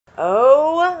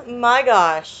Oh my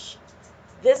gosh.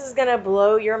 This is gonna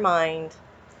blow your mind.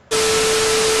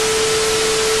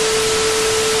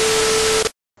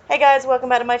 Hey guys, welcome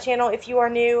back to my channel. If you are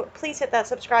new, please hit that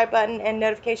subscribe button and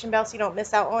notification bell so you don't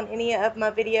miss out on any of my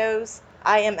videos.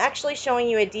 I am actually showing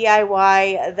you a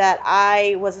DIY that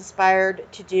I was inspired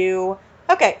to do.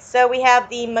 Okay, so we have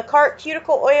the McCart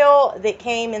cuticle oil that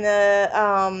came in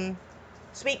the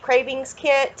Sweet Cravings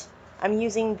kit. I'm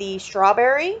using the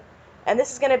strawberry, and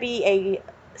this is going to be a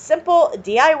simple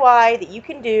DIY that you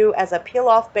can do as a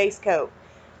peel-off base coat.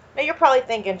 Now you're probably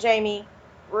thinking, Jamie,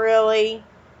 really?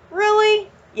 Really?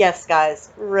 Yes,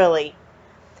 guys, really.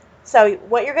 So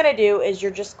what you're going to do is you're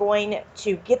just going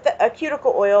to get a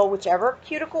cuticle oil, whichever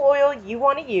cuticle oil you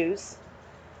want to use.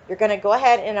 You're going to go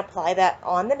ahead and apply that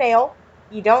on the nail.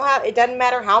 You don't have, it doesn't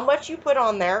matter how much you put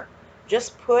on there.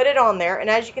 Just put it on there. And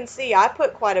as you can see, I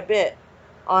put quite a bit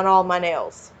on all my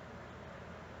nails.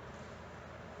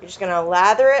 You're just going to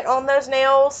lather it on those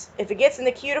nails. If it gets in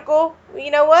the cuticle, well, you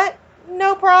know what?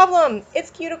 No problem. It's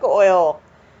cuticle oil.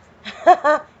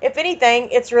 If anything,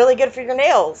 it's really good for your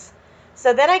nails.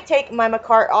 So then I take my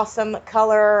McCart Awesome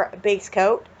Color base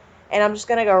coat, and I'm just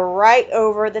going to go right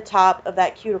over the top of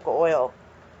that cuticle oil.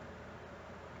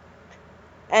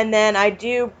 And then I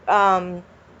do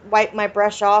wipe my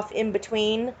brush off in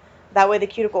between. That way the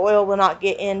cuticle oil will not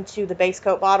get into the base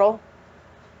coat bottle.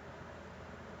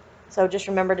 So just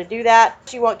remember to do that.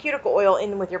 You want cuticle oil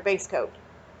in with your base coat.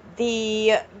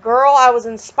 The girl I was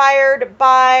inspired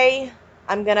by,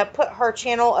 I'm going to put her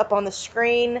channel up on the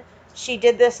screen. She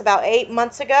did this about 8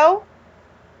 months ago.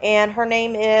 And her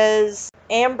name is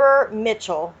Amber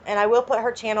Mitchell. And I will put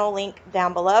her channel link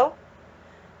down below.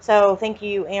 So thank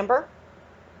you, Amber.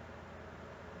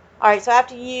 Alright, so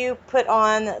after you put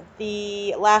on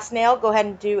the last nail, go ahead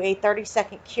and do a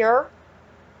 30-second cure,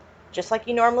 just like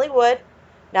you normally would.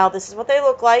 Now, this is what they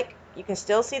look like. You can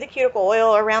still see the cuticle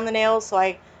oil around the nails, so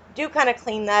I do kind of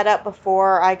clean that up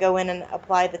before I go in and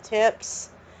apply the tips.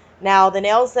 Now, the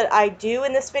nails that I do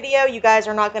in this video, you guys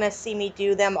are not going to see me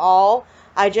do them all.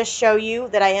 I just show you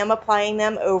that I am applying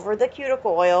them over the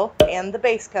cuticle oil and the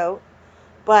base coat.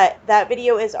 But that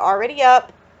video is already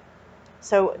up.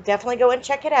 So definitely go and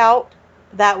check it out.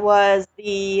 That was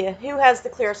the Who Has the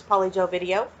Clearest Polygel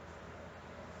video.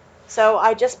 So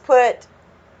I just put,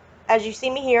 as you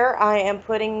see me here, I am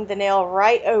putting the nail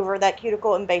right over that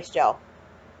cuticle and base gel.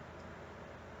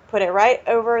 Put it right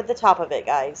over the top of it,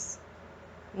 guys.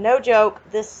 No joke,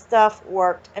 this stuff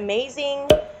worked amazing.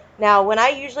 Now, when I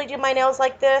usually do my nails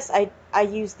like this, I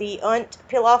use the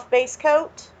Peel Off base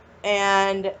coat,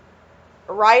 and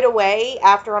right away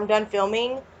after I'm done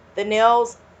filming, the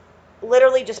nails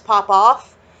literally just pop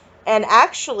off. And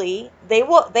actually they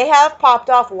have popped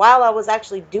off while I was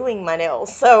actually doing my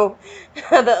nails. So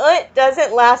the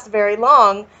doesn't last very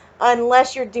long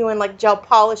unless you're doing like gel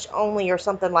polish only or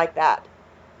something like that.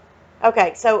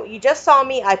 Okay, so you just saw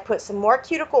me, I put some more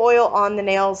cuticle oil on the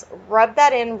nails, rub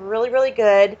that in really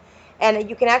good, and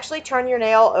you can actually turn your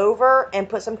nail over and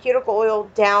put some cuticle oil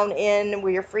down in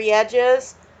where your free edge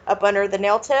is, up under the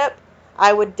nail tip.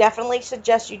 I would definitely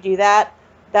suggest you do that.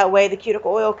 That way the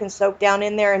cuticle oil can soak down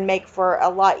in there and make for a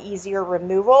lot easier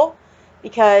removal.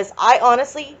 Because I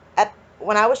honestly,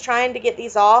 when I was trying to get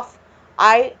these off,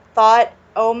 I thought,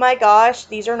 oh my gosh,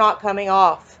 these are not coming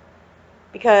off.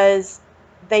 Because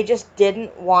they just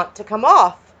didn't want to come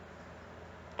off.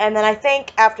 And then I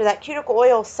think after that cuticle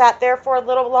oil sat there for a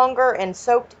little longer and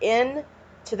soaked in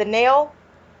to the nail,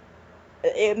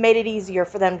 it made it easier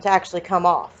for them to actually come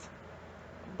off.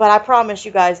 But I promise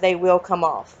you guys, they will come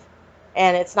off.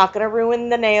 And it's not going to ruin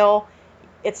the nail.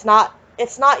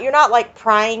 You're not like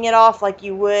prying it off like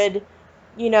you would,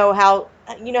 you know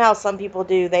how some people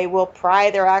do. They will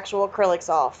pry their actual acrylics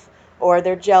off or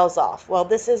their gels off. Well,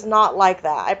 this is not like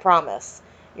that, I promise.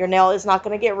 Your nail is not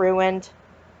going to get ruined.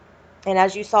 And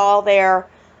as you saw there,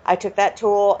 I took that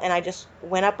tool and I just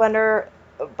went up under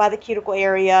by the cuticle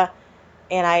area,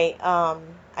 and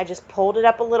I just pulled it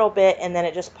up a little bit, and then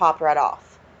it just popped right off.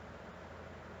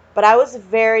 But I was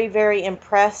very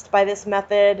impressed by this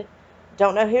method.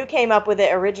 Don't know who came up with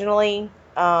it originally,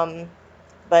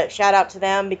 but shout out to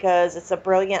them because it's a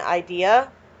brilliant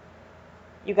idea.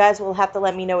 You guys will have to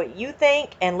let me know what you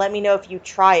think, and let me know if you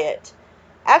try it.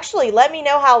 Actually, let me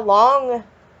know how long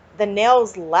the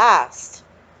nails last.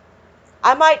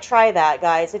 I might try that,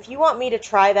 guys. If you want me to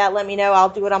try that, let me know. I'll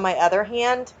do it on my other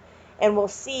hand, and we'll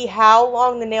see how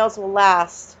long the nails will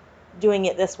last doing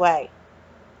it this way.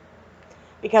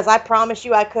 Because I promise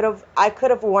you, I could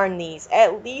have worn these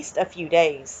at least a few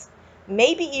days,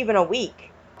 maybe even a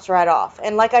week. It's right off.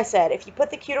 And like I said, if you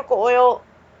put the cuticle oil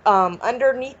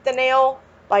underneath the nail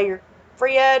by your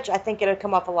free edge, I think it would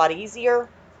come off a lot easier.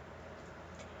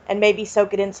 And maybe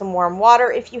soak it in some warm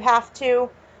water if you have to.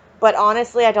 But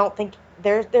honestly, I don't think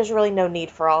there's really no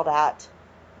need for all that.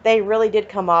 They really did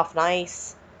come off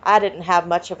nice. I didn't have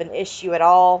much of an issue at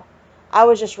all. I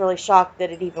was just really shocked that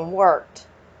it even worked.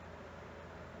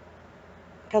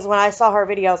 Because when I saw her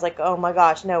video, I was like, oh my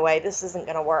gosh, no way, this isn't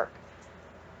going to work.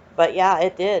 But yeah,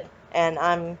 it did. And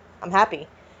I'm happy.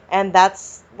 And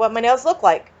that's what my nails look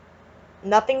like.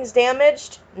 Nothing's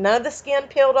damaged. None of the skin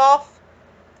peeled off.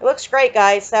 It looks great,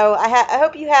 guys. So I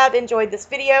hope you have enjoyed this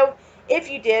video.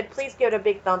 If you did, please give it a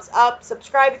big thumbs up.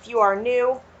 Subscribe if you are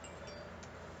new.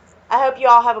 I hope you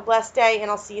all have a blessed day,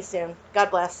 and I'll see you soon. God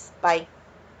bless. Bye.